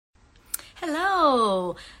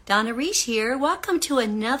Hello, Donna Reish here. Welcome to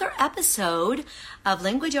another episode of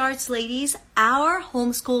Language Arts Ladies, Our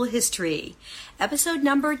Homeschool History, episode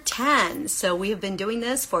number 10. So we have been doing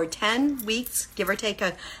this for 10 weeks, give or take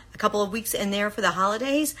a couple of weeks in there for the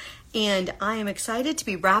holidays, and I am excited to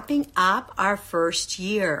be wrapping up our first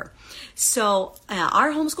year. So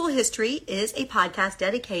our homeschool history is a podcast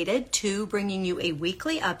dedicated to bringing you a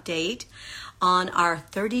weekly update on our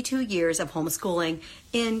 32 years of homeschooling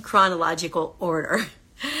in chronological order.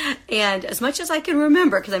 And as much as I can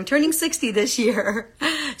remember, because I'm turning 60 this year.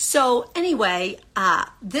 So anyway,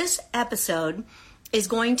 this episode is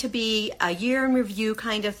going to be a year in review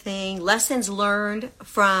kind of thing, lessons learned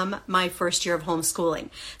from my first year of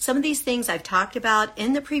homeschooling. Some of these things I've talked about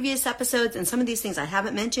in the previous episodes, and some of these things I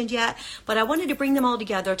haven't mentioned yet, but I wanted to bring them all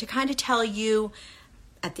together to kind of tell you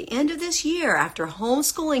at the end of this year, after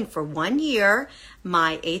homeschooling for 1 year,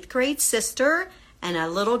 my 8th grade sister and a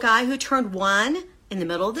little guy who turned 1 in the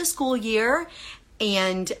middle of the school year,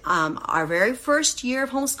 and our very first year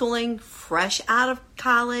of homeschooling, fresh out of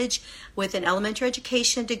college with an elementary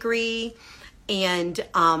education degree, and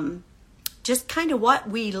just kind of what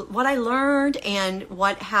I learned and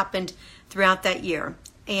what happened throughout that year,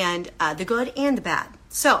 and the good and the bad.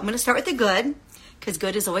 So I'm going to start with the good, because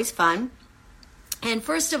good is always fun. And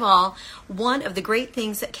first of all, one of the great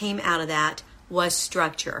things that came out of that was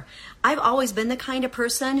structure. I've always been the kind of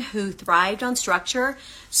person who thrived on structure.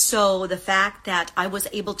 So the fact that I was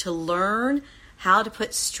able to learn how to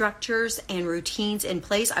put structures and routines in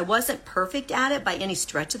place, I wasn't perfect at it by any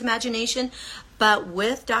stretch of the imagination, but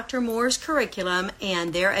with Dr. Moore's curriculum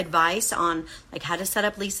and their advice on like how to set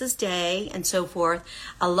up Lisa's day and so forth,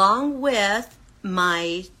 along with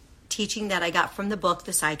my teaching that I got from the book,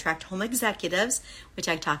 The Sidetracked Home Executives, which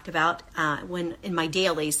I talked about in my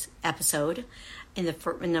dailies episode in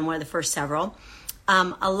one of the first several,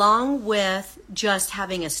 along with just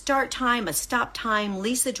having a start time, a stop time,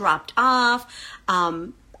 Lisa dropped off,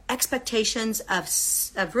 expectations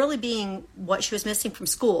of really being what she was missing from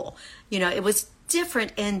school. You know, it was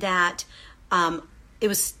different in that it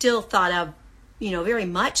was still thought of, very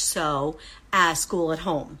much so as school at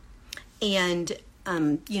home. And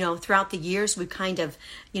throughout the years, we kind of,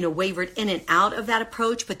 wavered in and out of that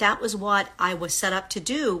approach, but that was what I was set up to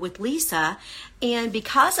do with Lisa. And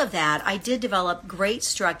because of that, I did develop great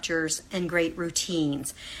structures and great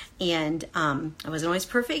routines. And I wasn't always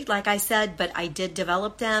perfect, like I said, but I did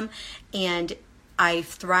develop them and I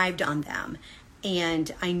thrived on them.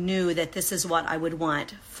 And I knew that this is what I would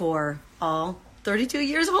want for all 32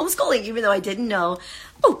 years of homeschooling, even though I didn't know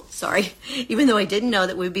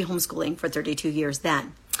that we'd be homeschooling for 32 years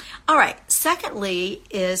then. All right. Secondly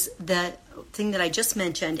is the thing that I just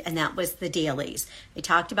mentioned, and that was the dailies. I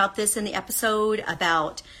talked about this in the episode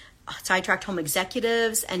about Sidetracked Home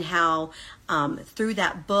Executives and how through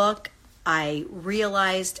that book, I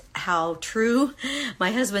realized how true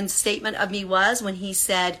my husband's statement of me was when he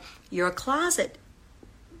said, "You're a closet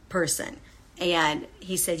person." And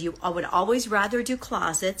he said, I would always rather do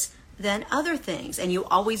closets than other things. And you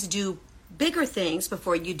always do bigger things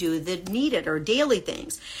before you do the needed or daily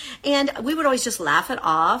things. And we would always just laugh it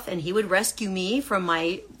off. And he would rescue me from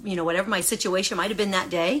my, whatever my situation might have been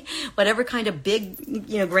that day, whatever kind of big,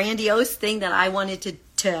 grandiose thing that I wanted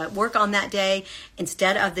to work on that day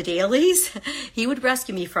instead of the dailies. He would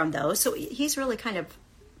rescue me from those. So he's really kind of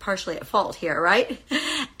partially at fault here, right?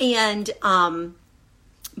 And,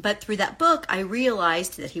 but through that book, I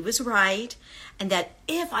realized that he was right, and that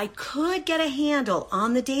if I could get a handle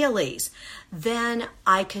on the dailies, then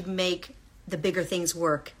I could make the bigger things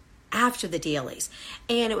work after the dailies.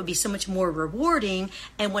 And it would be so much more rewarding.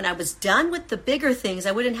 And when I was done with the bigger things,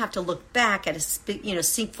 I wouldn't have to look back at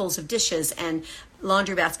sinkfuls of dishes and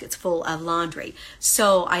laundry baskets full of laundry.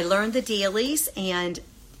 So I learned the dailies, and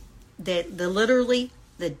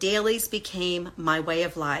the dailies became my way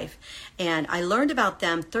of life. And I learned about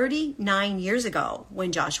them 39 years ago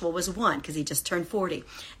when Joshua was 1, because he just turned 40.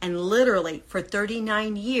 And literally for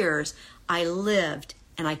 39 years, I lived,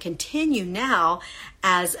 and I continue now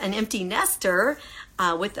as an empty nester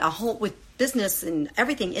with a home, with business and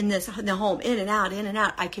everything in the home, in and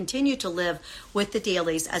out. I continue to live with the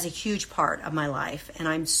dailies as a huge part of my life. And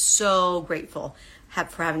I'm so grateful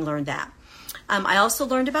for having learned that. I also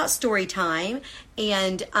learned about story time,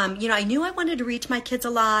 and I knew I wanted to reach my kids a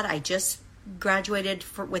lot. I just graduated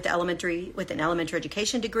with an elementary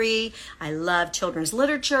education degree. I loved children's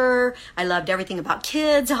literature. I loved everything about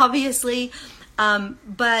kids, obviously.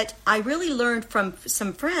 But I really learned from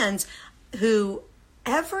some friends who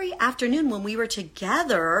every afternoon when we were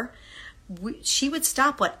together, she would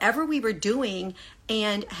stop whatever we were doing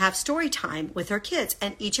and have story time with her kids.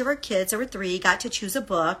 And each of her kids, there were 3, got to choose a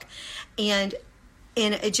book. And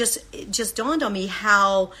it just dawned on me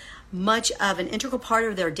how much of an integral part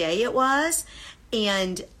of their day it was.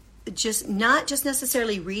 And just not just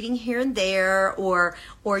necessarily reading here and there or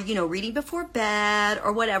reading before bed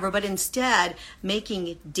or whatever, but instead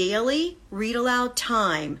making daily read aloud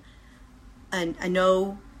time a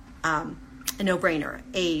no-brainer,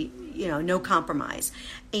 no compromise.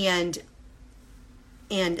 And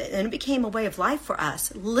it became a way of life for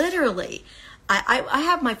us. Literally, I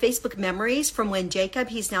have my Facebook memories from when Jacob,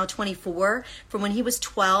 he's now 24, from when he was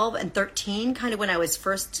 12 and 13, kind of when I was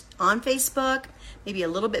first on Facebook, maybe a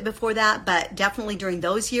little bit before that, but definitely during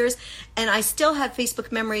those years. And I still have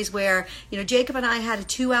Facebook memories where, Jacob and I had a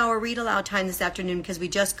 2-hour read aloud time this afternoon because we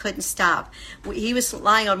just couldn't stop. He was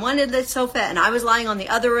lying on one end of the sofa and I was lying on the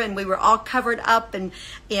other, and we were all covered up, and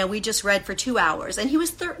we just read for 2 hours. And he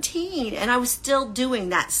was 13 and I was still doing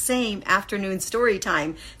that same afternoon story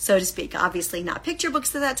time, so to speak. Obviously not picture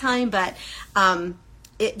books at that time, but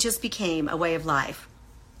it just became a way of life.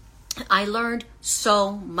 I learned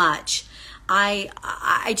so much.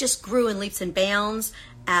 I just grew in leaps and bounds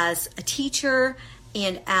as a teacher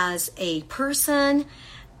and as a person,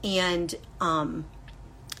 and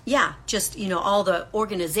just all the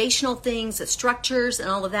organizational things, the structures and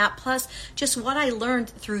all of that, plus just what I learned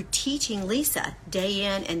through teaching Lisa day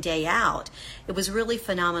in and day out. It was really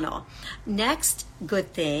phenomenal. Next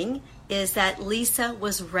good thing is that Lisa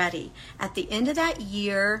was ready. At the end of that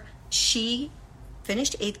year, she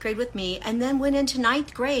finished 8th grade with me and then went into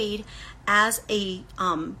 9th grade as a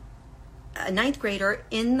 9th grader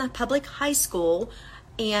in the public high school,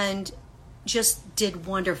 and just did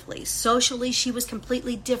wonderfully. Socially, she was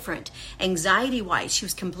completely different. Anxiety-wise, she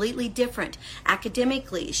was completely different.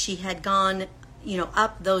 Academically, she had gone,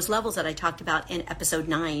 up those levels that I talked about in episode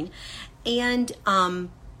 9. And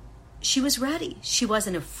she was ready. She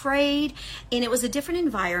wasn't afraid. And it was a different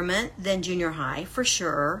environment than junior high, for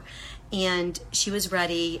sure. And she was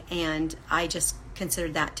ready, and I just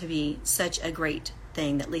considered that to be such a great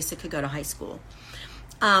thing that Lisa could go to high school.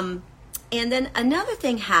 And then another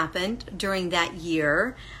thing happened during that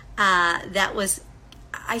year that was,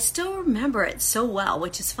 I still remember it so well,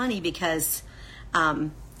 which is funny because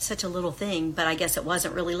such a little thing, but I guess it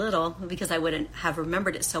wasn't really little because I wouldn't have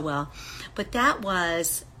remembered it so well. But that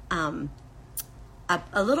was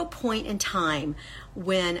a little point in time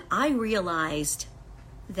when I realized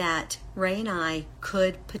that Ray and I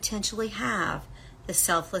could potentially have the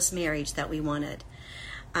selfless marriage that we wanted.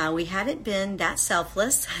 We hadn't been that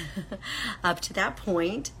selfless up to that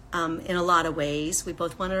point in a lot of ways. We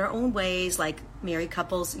both wanted our own ways, like married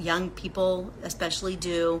couples, young people especially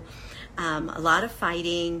do. A lot of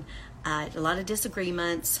fighting, a lot of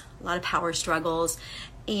disagreements, a lot of power struggles.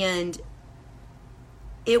 And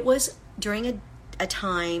it was during a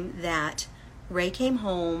time that Ray came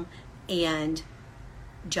home and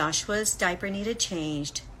Joshua's diaper needed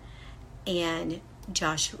changed, and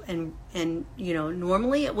Joshua and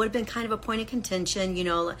normally it would have been kind of a point of contention,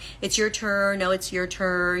 it's your turn, no, it's your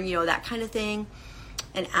turn, that kind of thing.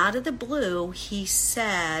 And out of the blue, he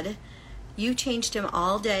said, "You changed him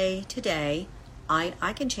all day today.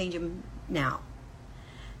 I can change him now."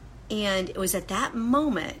 And it was at that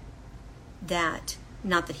moment that,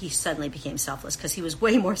 not that he suddenly became selfless, because he was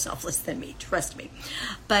way more selfless than me, trust me.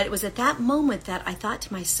 But it was at that moment that I thought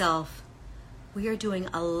to myself, we are doing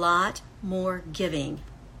a lot more giving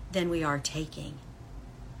than we are taking.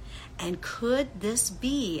 And could this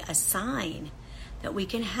be a sign that we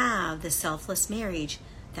can have the selfless marriage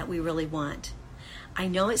that we really want? I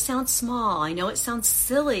know it sounds small, I know it sounds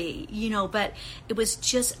silly, but it was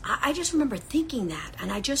just, I just remember thinking that,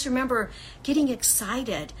 and I just remember getting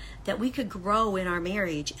excited that we could grow in our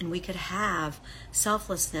marriage and we could have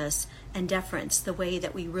selflessness and deference the way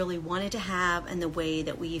that we really wanted to have and the way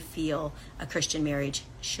that we feel a Christian marriage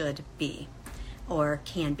should be or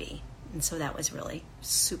can be. And so that was really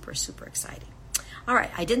super, super exciting. All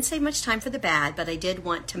right, I didn't save much time for the bad, but I did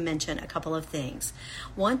want to mention a couple of things.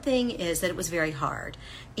 One thing is that it was very hard.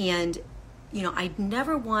 And, I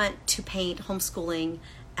never want to paint homeschooling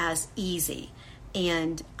as easy.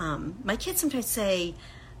 And my kids sometimes say,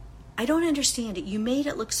 "I don't understand it. You made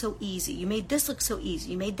it look so easy. You made this look so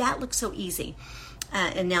easy. You made that look so easy."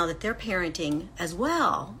 And now that they're parenting as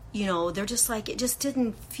well, they're just like, it just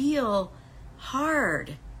didn't feel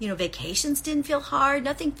hard. Vacations didn't feel hard.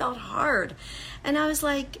 Nothing felt hard. And I was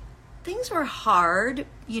like, things were hard,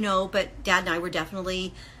 but Dad and I were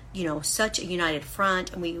definitely, such a united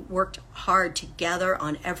front, and we worked hard together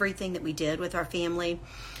on everything that we did with our family.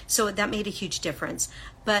 So that made a huge difference.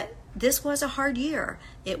 But this was a hard year.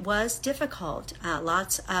 It was difficult.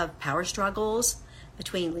 Lots of power struggles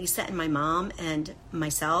between Lisa and my mom and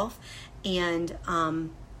myself, and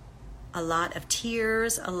a lot of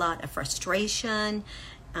tears, a lot of frustration.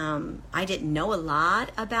 I didn't know a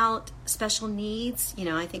lot about special needs.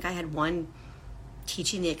 I think I had one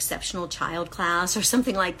teaching the exceptional child class or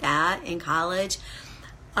something like that in college.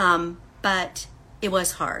 But it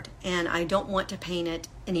was hard, and I don't want to paint it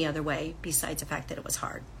any other way besides the fact that it was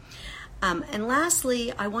hard. And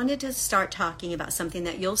lastly, I wanted to start talking about something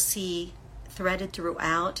that you'll see threaded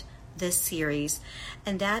throughout this series,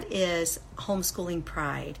 and that is homeschooling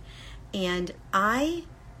pride. And I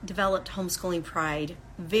developed homeschooling pride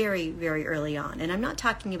very, very early on. And I'm not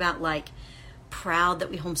talking about like proud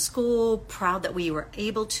that we homeschool, proud that we were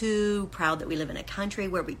able to, proud that we live in a country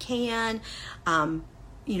where we can,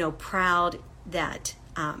 proud that,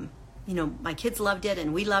 my kids loved it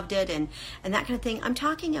and we loved it and that kind of thing. I'm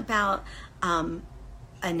talking about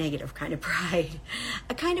a negative kind of pride,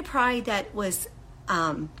 a kind of pride that was,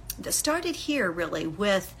 that started here really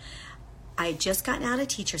with, I had just gotten out of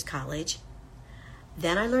teacher's college.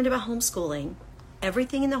 Then I learned about homeschooling.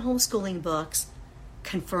 Everything in the homeschooling books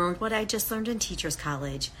confirmed what I just learned in teacher's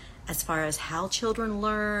college as far as how children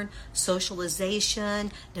learn,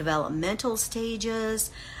 socialization, developmental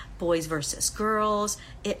stages, boys versus girls.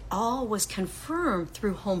 It all was confirmed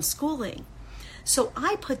through homeschooling. So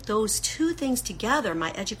I put those two things together,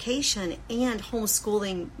 my education and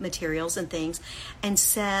homeschooling materials and things, and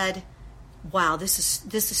said, wow, this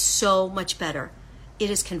is so much better. It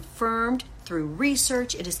is confirmed through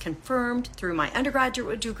research. It is confirmed through my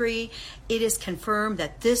undergraduate degree. It is confirmed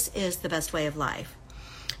that this is the best way of life.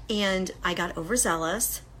 And I got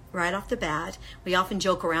overzealous right off the bat. We often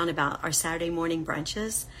joke around about our Saturday morning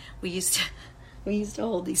brunches. We used to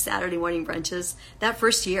hold these Saturday morning brunches. That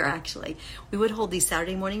first year, actually, we would hold these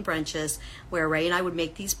Saturday morning brunches where Ray and I would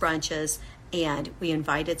make these brunches, and we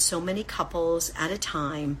invited so many couples at a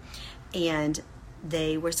time, and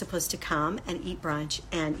they were supposed to come and eat brunch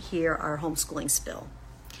and hear our homeschooling spill.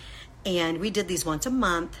 And we did these once a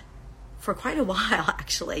month for quite a while,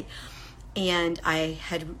 actually. And I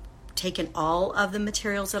had taken all of the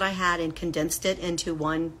materials that I had and condensed it into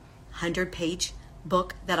 100-page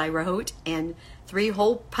book that I wrote, and 3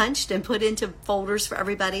 hole punched and put into folders for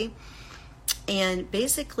everybody. And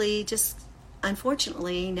basically, just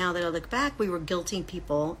unfortunately, now that I look back, we were guilting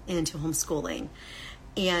people into homeschooling.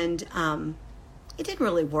 And it didn't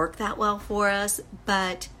really work that well for us,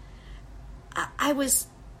 but I was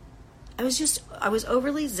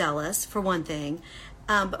overly zealous for one thing.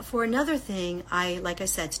 But for another thing, like I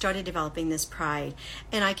said, started developing this pride.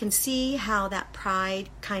 And I can see how that pride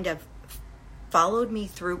kind of followed me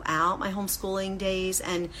throughout my homeschooling days,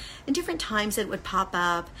 and in different times it would pop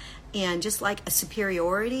up, and just like a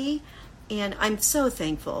superiority. And I'm so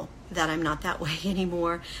thankful that I'm not that way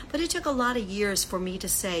anymore. But it took a lot of years for me to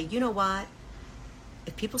say, you know what?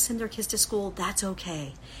 If people send their kids to school, that's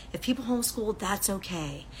okay. If people homeschool, that's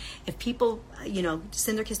okay. If people,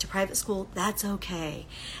 send their kids to private school, that's okay.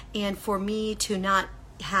 And for me to not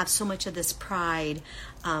have so much of this pride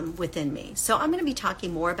within me. So I'm going to be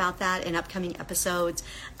talking more about that in upcoming episodes.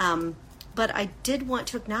 But I did want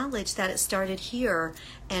to acknowledge that it started here,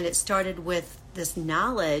 and it started with this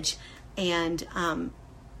knowledge, and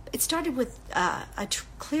it started with a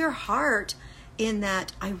clear heart in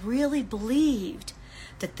that I really believed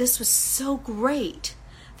that this was so great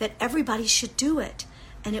that everybody should do it.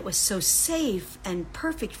 And it was so safe and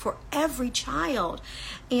perfect for every child.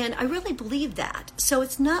 And I really believed that. So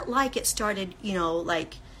it's not like it started,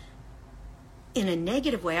 like in a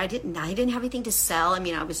negative way. I didn't have anything to sell. I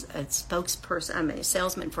mean, I was a spokesperson, I'm a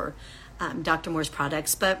salesman for Dr. Moore's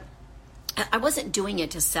products, but I wasn't doing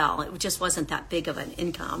it to sell. It just wasn't that big of an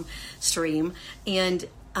income stream. And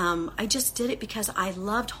I just did it because I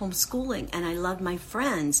loved homeschooling, and I loved my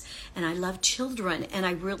friends, and I loved children, and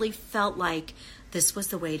I really felt like this was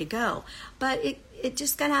the way to go. But it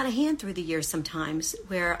just got out of hand through the years sometimes,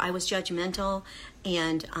 where I was judgmental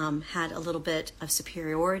and had a little bit of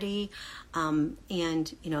superiority. And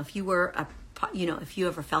if you were if you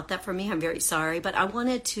ever felt that from me, I'm very sorry. But I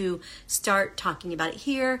wanted to start talking about it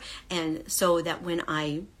here, and so that when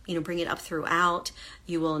I bring it up throughout,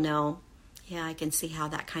 you will know. Yeah, I can see how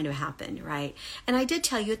that kind of happened, right? And I did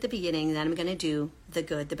tell you at the beginning that I'm going to do the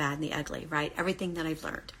good, the bad, and the ugly, right? Everything that I've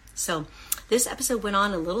learned. So this episode went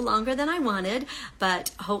on a little longer than I wanted,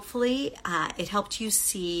 but hopefully it helped you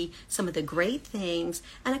see some of the great things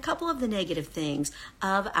and a couple of the negative things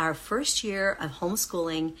of our first year of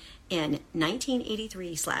homeschooling in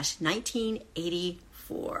 1983/1984.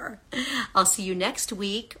 4. I'll see you next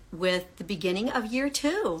week with the beginning of year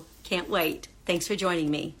 2. Can't wait. Thanks for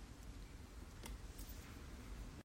joining me.